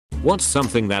What's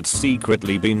something that's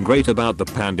secretly been great about the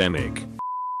pandemic?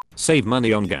 Save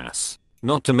money on gas.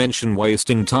 Not to mention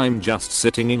wasting time just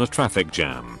sitting in a traffic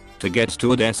jam to get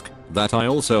to a desk that I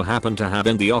also happen to have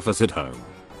in the office at home.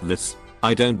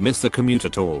 I don't miss the commute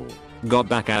at all. Got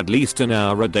back at least an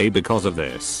hour a day because of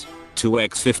this.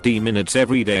 2x 15 minutes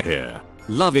every day here.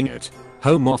 Loving it.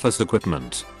 Home office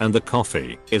equipment and the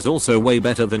coffee is also way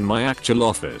better than my actual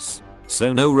office.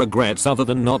 So no regrets other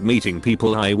than not meeting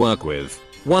people I work with.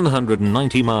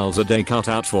 190 miles a day cut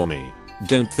out for me.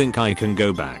 Don't think I can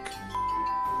go back.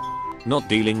 Not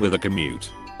dealing with a commute.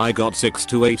 I got 6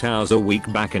 to 8 hours a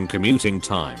week back in commuting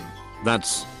time.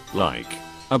 That's like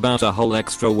about a whole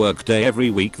extra work day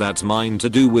every week that's mine to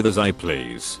do with as I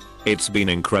please. It's been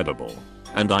incredible.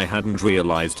 And I hadn't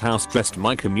realized how stressed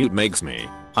my commute makes me.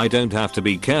 I don't have to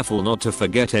be careful not to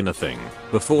forget anything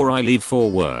before I leave for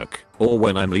work or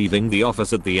when I'm leaving the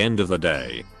office at the end of the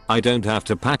day. I don't have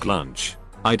to pack lunch.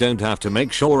 I don't have to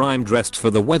make sure I'm dressed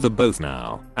for the weather both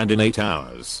now and in 8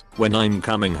 hours when I'm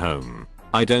coming home.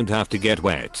 I don't have to get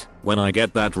wet when I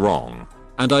get that wrong.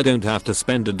 And I don't have to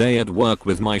spend a day at work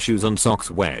with my shoes and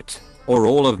socks wet or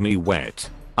all of me wet.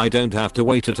 I don't have to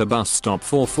wait at a bus stop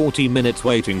for 40 minutes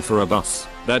waiting for a bus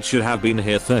that should have been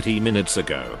here 30 minutes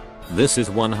ago. This is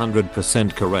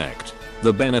 100% correct.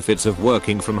 The benefits of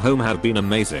working from home have been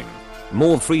amazing.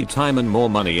 More free time and more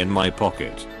money in my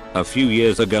pocket. A few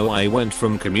years ago I went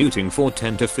from commuting for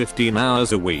 10 to 15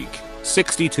 hours a week,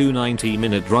 60 to 90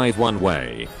 minute drive one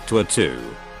way, to a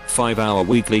 2-5 hour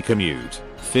weekly commute,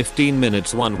 15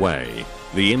 minutes one way.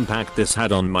 The impact this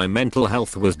had on my mental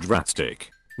health was drastic.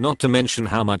 Not to mention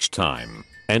how much time,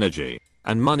 energy,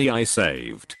 and money I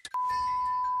saved.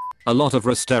 A lot of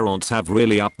restaurants have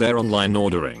really upped their online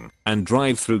ordering and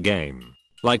drive-through game,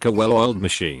 like a well-oiled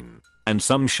machine, and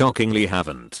some shockingly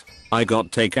haven't. I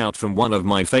got takeout from one of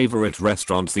my favorite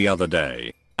restaurants the other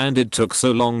day, and it took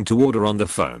so long to order on the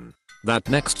phone that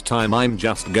next time I'm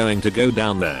just going to go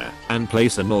down there and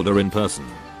place an order in person.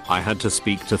 I had to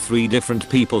speak to 3 different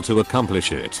people to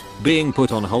accomplish it, being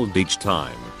put on hold each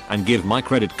time, and give my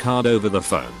credit card over the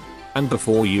phone. And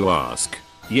before you ask,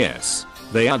 yes,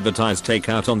 they advertise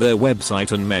takeout on their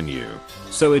website and menu,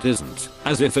 so it isn't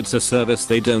as if it's a service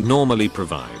they don't normally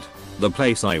provide. The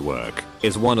place I work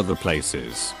is one of the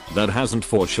places that hasn't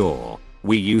for sure.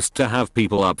 We used to have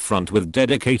people up front with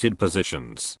dedicated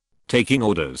positions, taking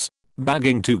orders,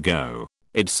 bagging to go,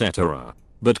 etc.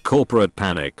 But corporate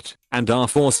panicked and are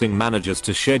forcing managers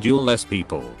to schedule less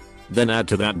people. Then add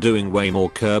to that doing way more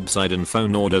curbside and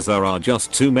phone orders. There are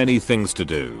just too many things to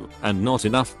do and not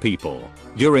enough people.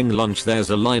 During lunch there's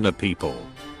a line of people.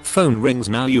 Phone rings,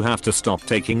 now you have to stop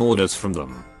taking orders from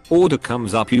them. Order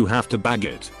comes up, you have to bag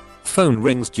it. Phone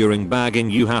rings during bagging,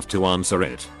 you have to answer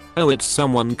it. Oh, it's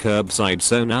someone curbside,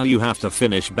 so now you have to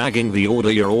finish bagging the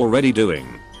order you're already doing.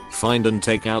 Find and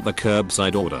take out the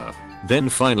curbside order. Then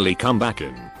finally come back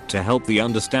in to help the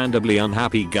understandably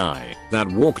unhappy guy that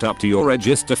walked up to your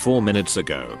register 4 minutes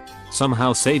ago.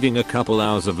 Somehow saving a couple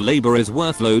hours of labor is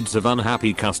worth loads of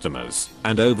unhappy customers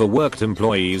and overworked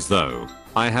employees though.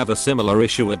 I have a similar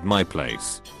issue at my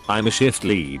place. I'm a shift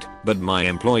lead, but my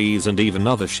employees and even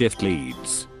other shift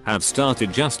leads have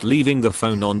started just leaving the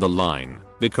phone on the line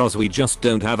because we just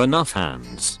don't have enough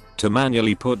hands to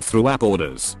manually put through app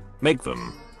orders, make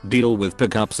them, deal with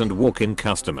pickups and walk-in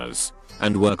customers,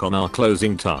 and work on our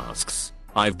closing tasks.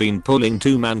 I've been pulling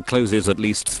 2-man closes at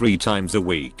least 3 times a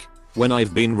week, when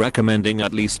I've been recommending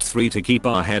at least 3 to keep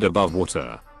our head above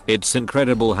water. It's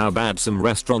incredible how bad some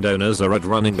restaurant owners are at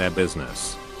running their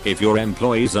business. If your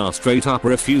employees are straight up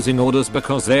refusing orders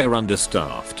because they're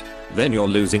understaffed, then you're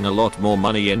losing a lot more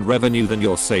money in revenue than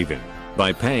you're saving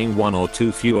by paying 1 or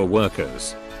 2 fewer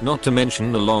workers. Not to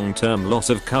mention the long-term loss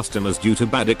of customers due to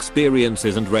bad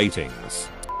experiences and ratings.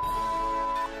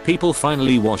 People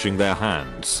finally washing their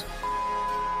hands.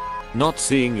 Not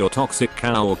seeing your toxic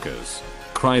coworkers.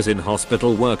 Cries in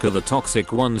hospital worker. The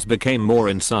toxic ones became more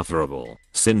insufferable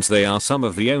since they are some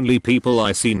of the only people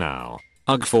I see now.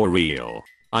 Ugh, for real.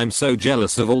 I'm so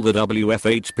jealous of all the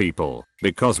WFH people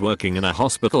because working in a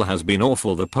hospital has been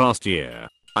awful the past year.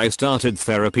 I started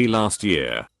therapy last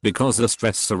year because the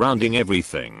stress surrounding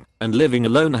everything and living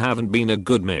alone haven't been a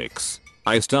good mix.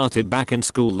 I started back in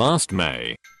school last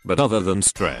May, but other than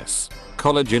stress,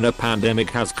 college in a pandemic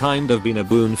has kind of been a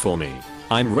boon for me.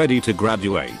 I'm ready to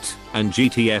graduate and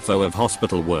GTFO of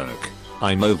hospital work.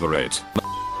 I'm over it.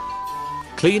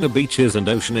 Cleaner beaches and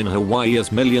ocean in Hawaii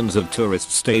as millions of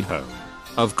tourists stayed home.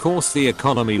 Of course the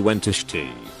economy went to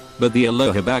shitty, but the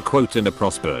aloha back quota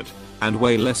prospered, and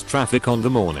way less traffic on the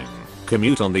morning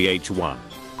commute on the H1.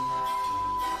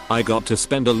 I got to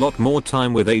spend a lot more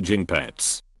time with aging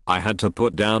pets. I had to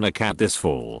put down a cat this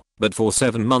fall, but for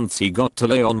 7 months he got to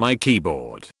lay on my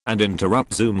keyboard and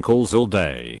interrupt Zoom calls all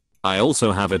day. I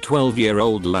also have a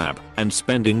 12-year-old lab, and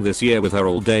spending this year with her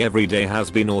all day every day has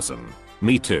been awesome.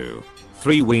 Me too.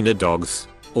 3 wiener dogs,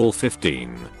 all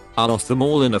 15. I lost them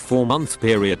all in a 4-month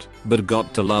period, but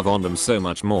got to love on them so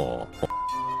much more.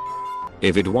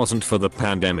 If it wasn't for the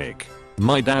pandemic,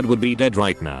 my dad would be dead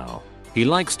right now. He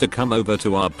likes to come over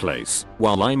to our place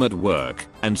while I'm at work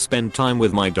and spend time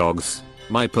with my dogs.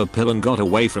 My Papillon got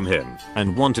away from him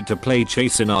and wanted to play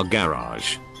chase in our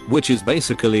garage, which is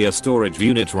basically a storage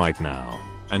unit right now,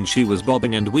 and she was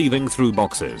bobbing and weaving through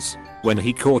boxes. When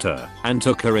he caught her and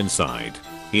took her inside,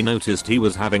 he noticed he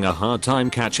was having a hard time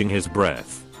catching his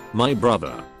breath. My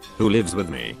brother, who lives with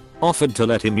me, offered to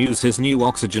let him use his new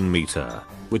oxygen meter,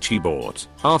 which he bought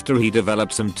after he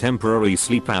developed some temporary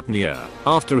sleep apnea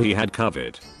after he had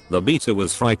COVID. The meter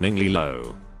was frighteningly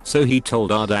low, so he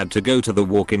told our dad to go to the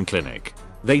walk-in clinic.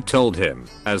 They told him,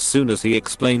 as soon as he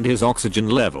explained his oxygen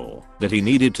level, that he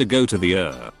needed to go to the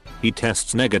ER. He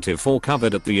tests negative for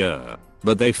COVID at the ER,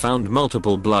 but they found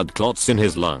multiple blood clots in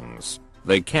his lungs.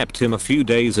 They kept him a few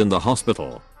days in the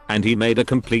hospital, and he made a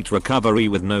complete recovery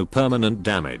with no permanent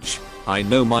damage. I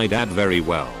know my dad very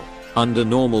well. Under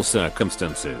normal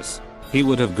circumstances, he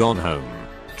would have gone home,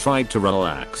 tried to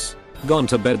relax, gone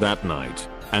to bed that night,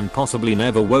 and possibly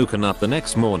never woken up the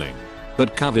next morning.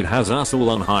 But COVID has us all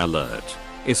on high alert,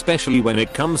 especially when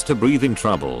it comes to breathing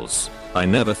troubles. I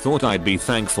never thought I'd be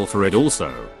thankful for it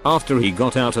also. After he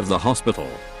got out of the hospital,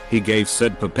 he gave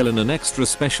said Papillon an extra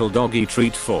special doggy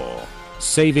treat for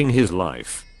saving his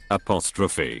life.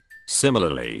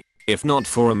 Similarly, if not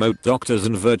for remote doctors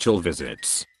and virtual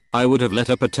visits, I would have let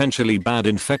a potentially bad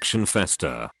infection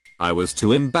fester. I was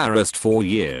too embarrassed for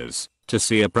years to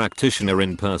see a practitioner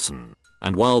in person,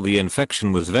 and while the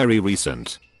infection was very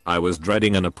recent, I was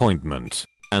dreading an appointment.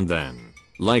 And then,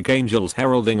 like angels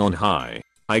heralding on high,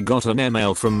 I got an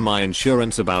email from my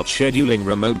insurance about scheduling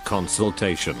remote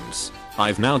consultations.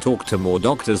 I've now talked to more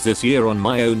doctors this year on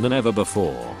my own than ever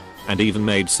before, and even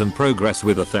made some progress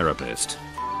with a therapist.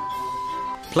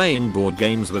 Playing board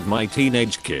games with my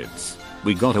teenage kids.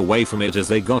 We got away from it as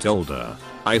they got older.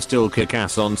 I still kick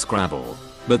ass on Scrabble,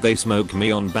 but they smoke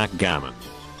me on backgammon.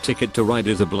 Ticket to Ride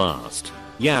is a blast.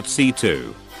 Yahtzee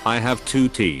too. I have 2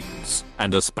 teens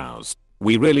and a spouse.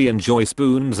 We really enjoy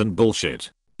spoons and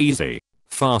bullshit. Easy,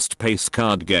 fast-paced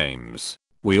card games.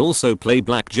 We also play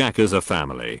blackjack as a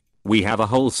family. We have a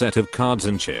whole set of cards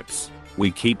and chips. We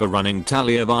keep a running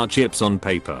tally of our chips on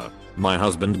paper. My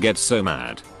husband gets so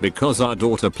mad because our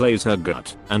daughter plays her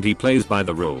gut and he plays by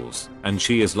the rules, and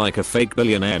she is like a fake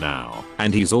billionaire now,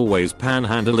 and he's always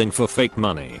panhandling for fake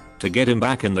money to get him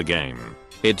back in the game.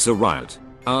 It's a riot.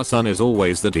 Our son is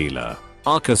always the dealer.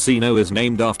 Our casino is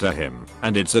named after him,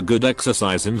 and it's a good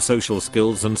exercise in social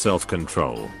skills and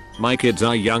self-control. My kids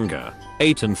are younger,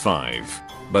 8 and 5,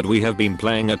 but we have been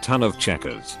playing a ton of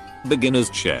checkers, beginner's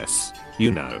chess,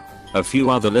 you know, a few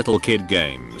other little kid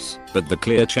games, but the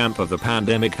clear champ of the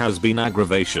pandemic has been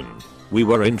aggravation. We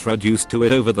were introduced to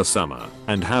it over the summer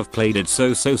and have played it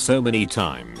so many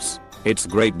times. It's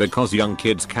great because young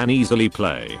kids can easily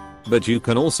play, but you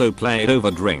can also play it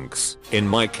over drinks, in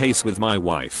my case with my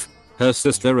wife, her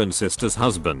sister and sister's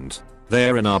husband.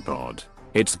 They're in our pod.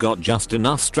 It's got just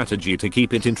enough strategy to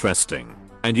keep it interesting,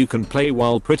 and you can play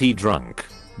while pretty drunk,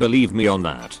 believe me on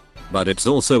that. But it's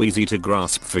also easy to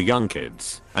grasp for young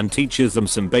kids and teaches them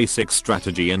some basic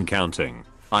strategy and counting.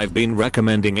 I've been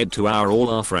recommending it to all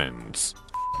our friends.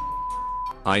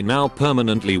 I now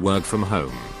permanently work from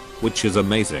home, which is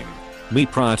amazing. Me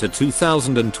prior to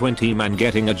 2020, man,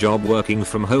 getting a job working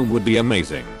from home would be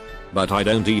amazing. But I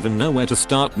don't even know where to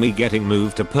start me getting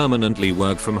moved to permanently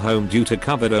work from home due to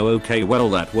COVID. Oh okay, well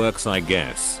that works I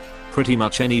guess. Pretty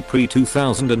much any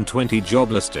pre-2020 job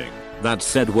listing that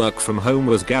said work from home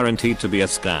was guaranteed to be a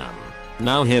scam.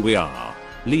 Now here we are,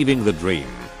 living the dream,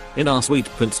 in our sweet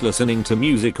pants listening to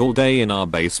music all day in our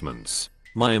basements.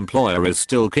 My employer is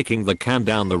still kicking the can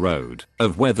down the road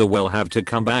of whether we'll have to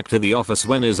come back to the office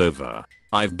when is over.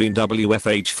 I've been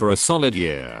WFH for a solid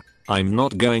year. I'm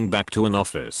not going back to an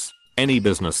office. Any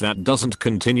business that doesn't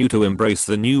continue to embrace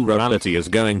the new reality is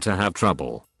going to have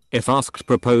trouble. If asked,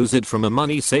 propose it from a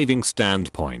money saving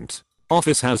standpoint.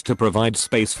 Office has to provide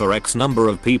space for X number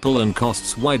of people and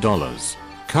costs Y dollars.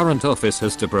 Current office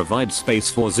has to provide space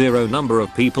for 0 number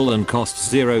of people and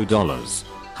costs $0.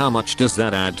 How much does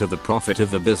that add to the profit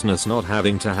of the business not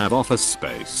having to have office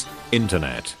space,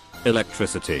 internet,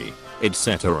 electricity,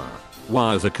 etc.?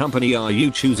 Why as a company are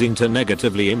you choosing to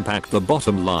negatively impact the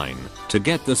bottom line to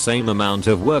get the same amount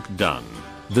of work done?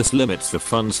 This limits the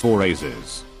funds for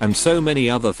raises and so many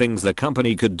other things the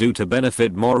company could do to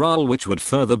benefit morale, which would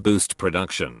further boost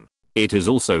production. It is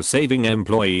also saving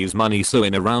employees money, so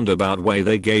in a roundabout way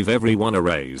they gave everyone a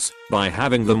raise by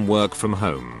having them work from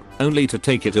home, only to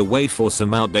take it away for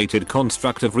some outdated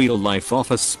construct of real life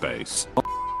office space.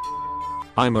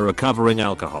 I'm a recovering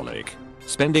alcoholic,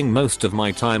 spending most of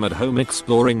my time at home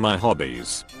exploring my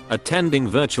hobbies, attending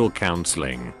virtual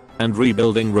counseling, and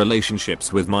rebuilding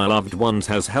relationships with my loved ones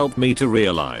has helped me to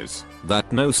realize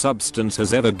that no substance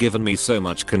has ever given me so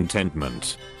much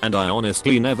contentment, and I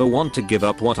honestly never want to give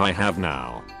up what I have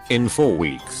now. In 4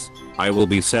 weeks, I will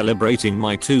be celebrating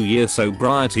my 2-year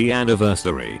sobriety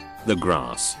anniversary. The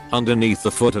grass underneath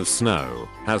the foot of snow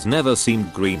has never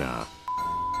seemed greener.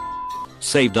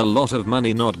 Saved a lot of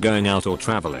money not going out or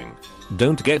traveling.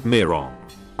 Don't get me wrong,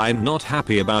 I'm not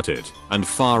happy about it and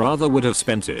far rather would have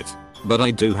spent it, but I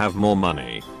do have more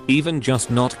money. Even just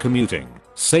not commuting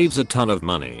saves a ton of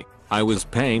money. I was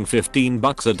paying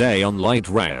 $15 a day on light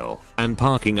rail and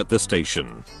parking at the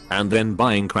station, and then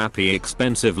buying crappy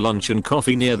expensive lunch and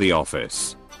coffee near the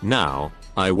office. Now,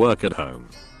 I work at home,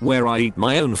 where I eat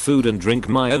my own food and drink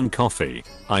my own coffee.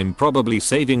 I'm probably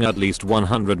saving at least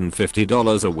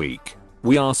 $150 a week.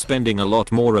 We are spending a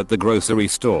lot more at the grocery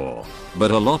store,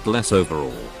 but a lot less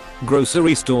overall.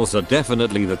 Grocery stores are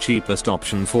definitely the cheapest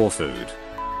option for food.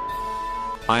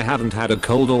 I haven't had a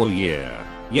cold all year.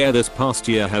 Yeah, this past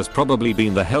year has probably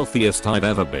been the healthiest I've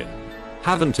ever been.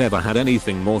 Haven't ever had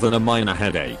anything more than a minor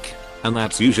headache, and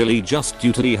that's usually just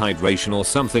due to dehydration or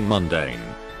something mundane.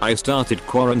 I started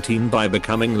quarantine by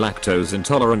becoming lactose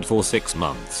intolerant for 6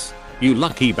 months. You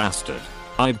lucky bastard.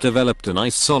 I've developed a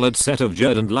nice solid set of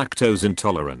GERD and lactose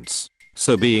intolerance,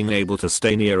 so being able to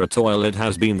stay near a toilet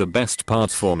has been the best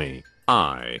part for me.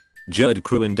 GERD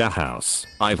crew in the house.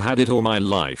 I've had it all my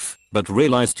life, but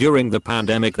realized during the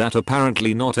pandemic that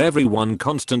apparently not everyone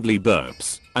constantly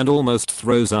burps and almost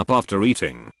throws up after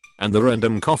eating, and the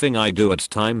random coughing I do at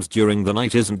times during the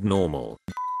night isn't normal.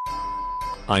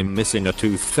 I'm missing a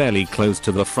tooth fairly close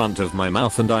to the front of my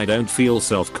mouth, and I don't feel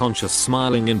self-conscious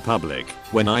smiling in public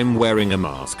when I'm wearing a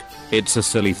mask. It's a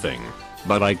silly thing,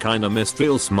 but I kinda miss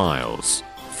real smiles.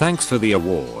 Thanks for the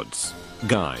awards,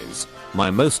 guys. My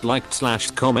most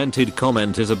liked/commented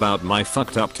comment is about my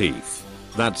fucked up teeth.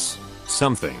 That's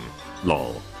something.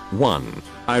 Lol. 1.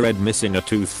 I read missing a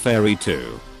tooth fairy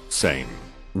 2. Same.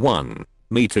 1.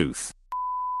 Me tooth.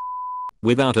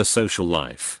 Without a social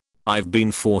life, I've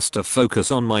been forced to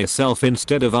focus on myself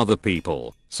instead of other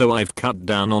people, so I've cut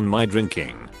down on my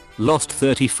drinking, lost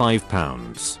 35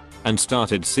 pounds, and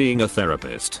started seeing a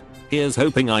therapist. Here's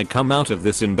hoping I come out of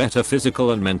this in better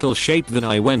physical and mental shape than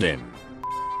I went in.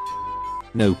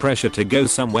 No pressure to go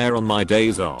somewhere on my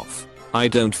days off. I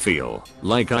don't feel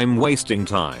like I'm wasting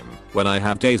time when I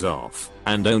have days off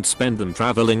and don't spend them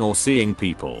traveling or seeing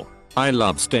people. I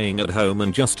love staying at home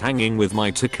and just hanging with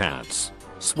my 2 cats.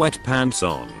 Sweatpants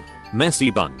on, messy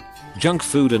bun, junk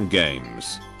food and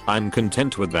games. I'm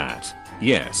content with that.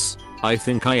 Yes, I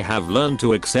think I have learned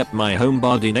to accept my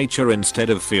homebody nature instead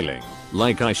of feeling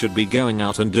like I should be going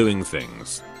out and doing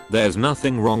things. There's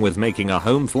nothing wrong with making a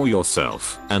home for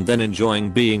yourself and then enjoying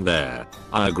being there.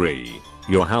 I agree.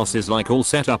 Your house is like all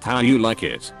set up how you like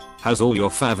it, has all your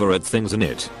favorite things in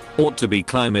it, ought to be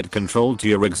climate controlled to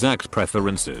your exact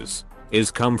preferences,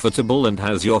 is comfortable and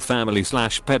has your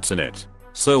family/pets in it,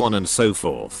 so on and so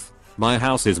forth. My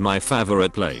house is my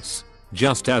favorite place,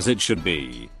 just as it should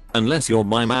be. Unless you're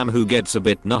my mom who gets a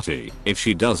bit nutty if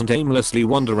she doesn't aimlessly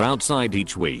wander outside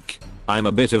each week. I'm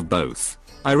a bit of both.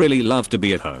 I really love to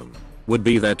be at home. Would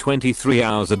be there 23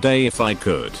 hours a day if I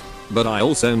could. But I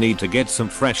also need to get some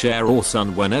fresh air or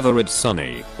sun whenever it's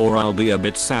sunny, or I'll be a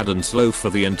bit sad and slow for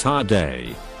the entire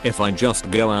day. If I just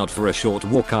go out for a short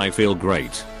walk I feel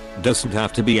great. Doesn't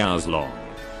have to be hours long.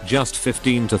 Just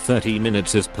 15 to 30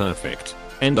 minutes is perfect.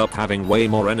 End up having way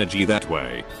more energy that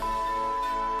way.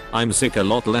 I'm sick a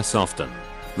lot less often.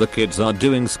 The kids are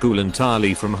doing school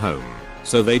entirely from home,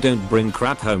 so they don't bring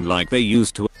crap home like they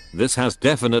used to. This has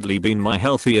definitely been my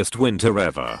healthiest winter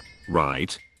ever,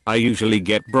 right? I usually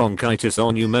get bronchitis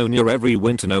or pneumonia every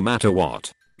winter no matter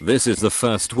what. This is the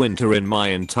first winter in my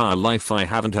entire life I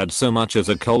haven't had so much as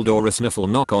a cold or a sniffle,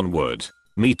 knock on wood.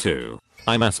 Me too.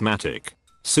 I'm asthmatic.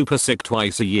 Super sick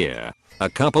twice a year. A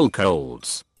couple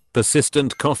colds.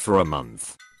 Persistent cough for a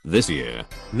month. This year,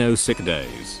 no sick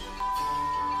days.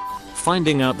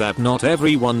 Finding out that not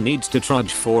everyone needs to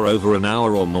trudge for over an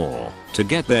hour or more to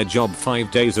get their job 5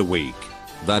 days a week.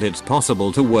 That it's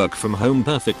possible to work from home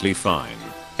perfectly fine.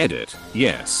 Edit.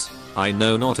 Yes, I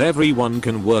know not everyone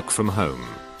can work from home.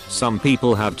 Some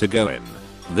people have to go in.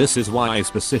 This is why I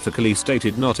specifically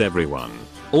stated not everyone.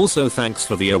 Also thanks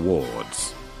for the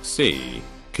awards. C.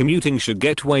 Commuting should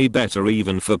get way better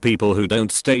even for people who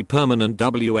don't stay permanent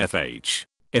WFH.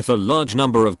 If a large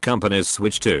number of companies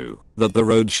switch to that, the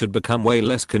road should become way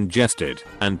less congested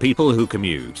and people who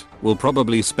commute will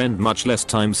probably spend much less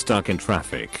time stuck in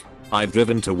traffic. I've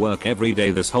driven to work every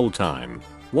day this whole time.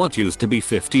 What used to be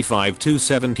 55 to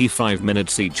 75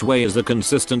 minutes each way is a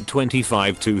consistent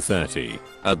 25 to 30.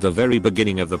 At the very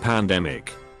beginning of the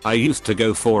pandemic, I used to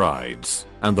go for rides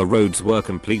and the roads were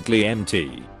completely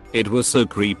empty. It was so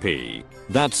creepy.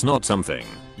 That's not something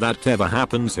that ever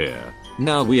happens here.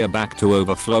 Now we are back to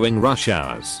overflowing rush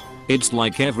hours. It's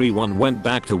like everyone went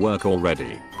back to work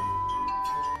already.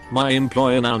 My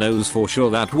employer now knows for sure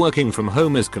that working from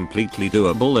home is completely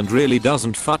doable and really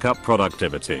doesn't fuck up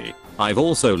productivity. I've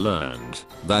also learned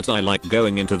that I like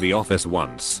going into the office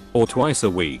once or twice a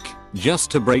week just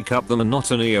to break up the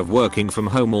monotony of working from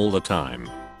home all the time.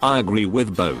 I agree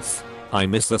with both. I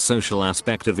miss the social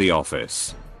aspect of the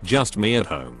office. Just me at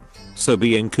home. So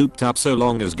being cooped up so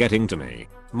long is getting to me.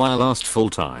 My last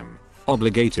full-time,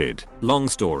 obligated, long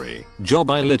story, job,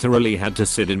 I literally had to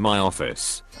sit in my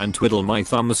office and twiddle my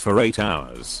thumbs for 8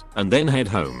 hours and then head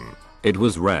home. It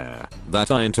was rare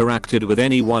that I interacted with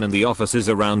anyone in the offices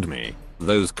around me.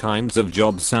 Those kinds of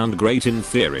jobs sound great in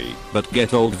theory, but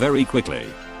get old very quickly.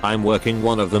 I'm working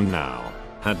one of them now.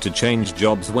 Had to change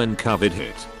jobs when COVID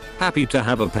hit. Happy to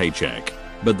have a paycheck,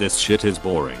 but this shit is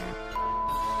boring.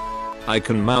 I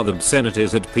can mouth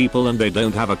obscenities at people and they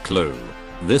don't have a clue.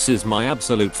 This is my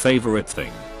absolute favorite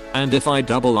thing. And if I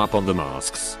double up on the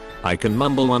masks, I can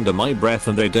mumble under my breath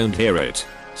and they don't hear it.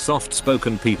 Soft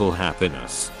spoken people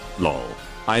happiness. Lol.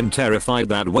 I'm terrified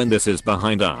that when this is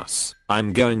behind us,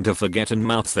 I'm going to forget and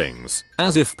mouth things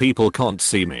as if people can't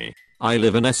see me. I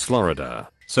live in Florida,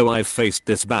 so I've faced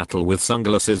this battle with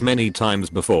sunglasses many times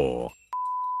before.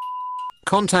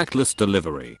 Contactless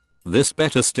delivery. This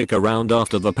better stick around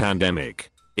after the pandemic.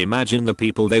 Imagine the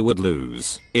people they would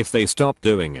lose if they stopped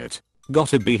doing it.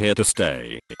 Gotta be here to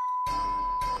stay.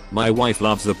 My wife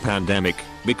loves the pandemic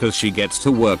because she gets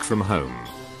to work from home.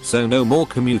 So no more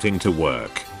commuting to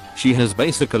work. She has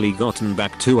basically gotten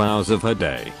back 2 hours of her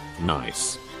day.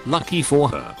 Nice. Lucky for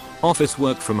her. Office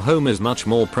work from home is much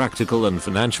more practical and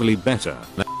financially better.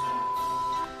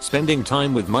 Spending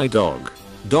time with my dog.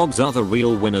 Dogs are the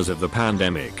real winners of the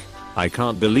pandemic. I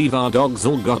can't believe our dogs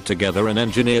all got together and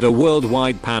engineered a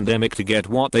worldwide pandemic to get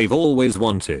what they've always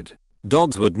wanted.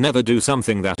 Dogs would never do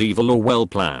something that evil or well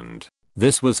planned.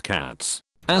 This was cats.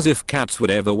 As if cats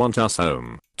would ever want us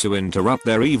home to interrupt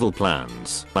their evil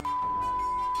plans.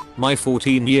 My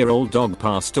 14-year-old dog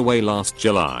passed away last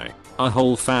July. Our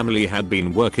whole family had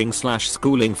been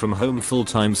working/schooling from home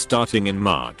full-time starting in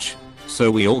March.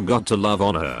 So we all got to love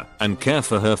on her and care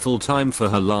for her full-time for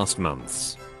her last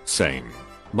months. Same.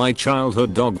 My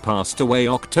childhood dog passed away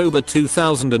October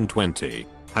 2020,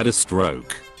 had a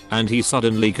stroke, and he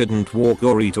suddenly couldn't walk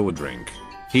or eat or drink.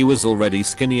 He was already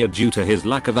skinnier due to his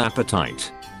lack of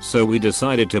appetite, so we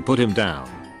decided to put him down.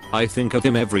 I think of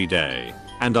him every day,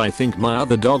 and I think my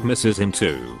other dog misses him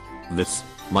too.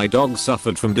 My dog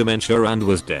suffered from dementia and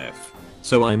was deaf,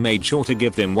 so I made sure to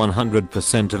give him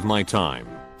 100% of my time.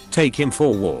 Take him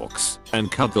for walks and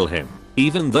cuddle him,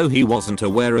 even though he wasn't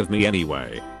aware of me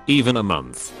anyway. Even a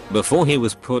month before he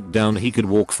was put down he could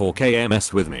walk 4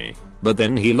 km with me, but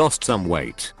then he lost some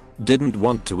weight, didn't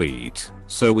want to eat,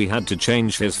 so we had to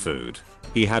change his food.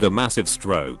 He had a massive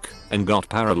stroke and got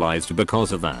paralyzed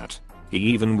because of that. He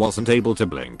even wasn't able to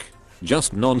blink,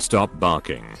 just non-stop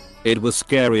barking. It was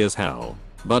scary as hell,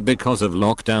 but because of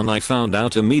lockdown I found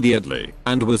out immediately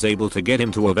and was able to get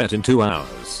him to a vet in 2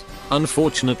 hours.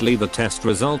 Unfortunately the test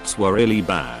results were really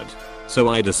bad, so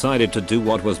I decided to do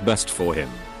what was best for him.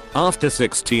 After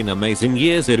 16 amazing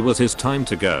years it was his time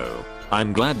to go.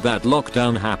 I'm glad that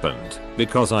lockdown happened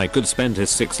because I could spend his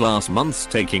 6 last months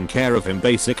taking care of him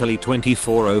basically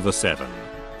 24/7.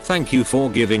 Thank you for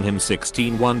giving him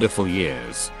 16 wonderful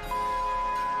years.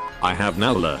 I have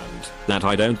now learned that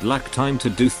I don't lack time to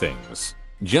do things,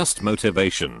 just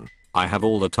motivation. I have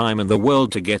all the time in the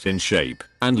world to get in shape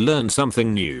and learn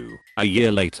something new. A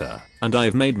year later, and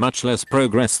I've made much less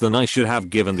progress than I should have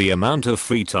given the amount of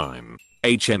free time.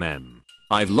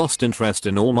 I've lost interest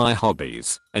in all my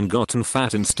hobbies and gotten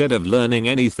fat instead of learning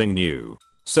anything new.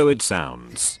 So it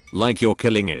sounds like you're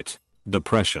killing it.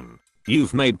 Depression.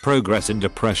 You've made progress in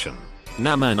depression.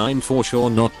 Nah man, I'm for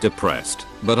sure not depressed,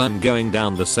 but I'm going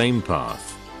down the same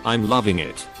path. I'm loving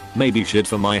it. Maybe shit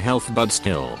for my health, but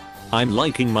still. I'm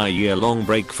liking my year-long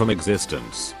break from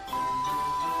existence.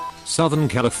 Southern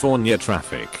California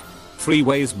traffic.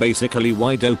 Freeways basically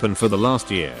wide open for the last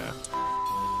year.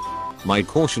 My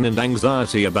caution and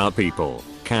anxiety about people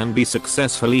can be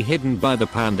successfully hidden by the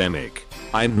pandemic.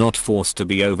 I'm not forced to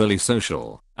be overly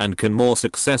social and can more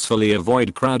successfully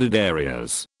avoid crowded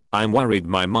areas. I'm worried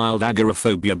my mild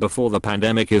agoraphobia before the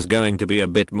pandemic is going to be a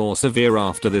bit more severe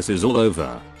after this is all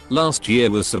over. Last year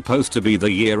was supposed to be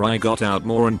the year I got out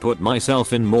more and put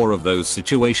myself in more of those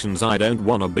situations I don't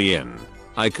wanna be in.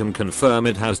 I can confirm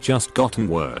it has just gotten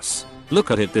worse.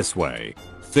 Look at it this way.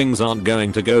 Things aren't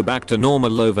going to go back to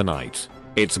normal overnight.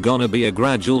 It's gonna be a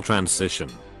gradual transition.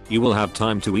 You will have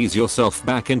time to ease yourself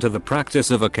back into the practice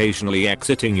of occasionally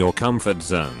exiting your comfort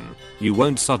zone. You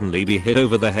won't suddenly be hit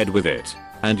over the head with it,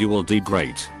 and you will do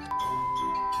great.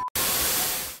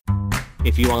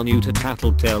 If you are new to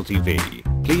TattleTale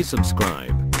TV, please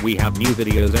subscribe. We have new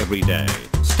videos every day.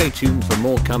 Stay tuned for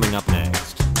more coming up next.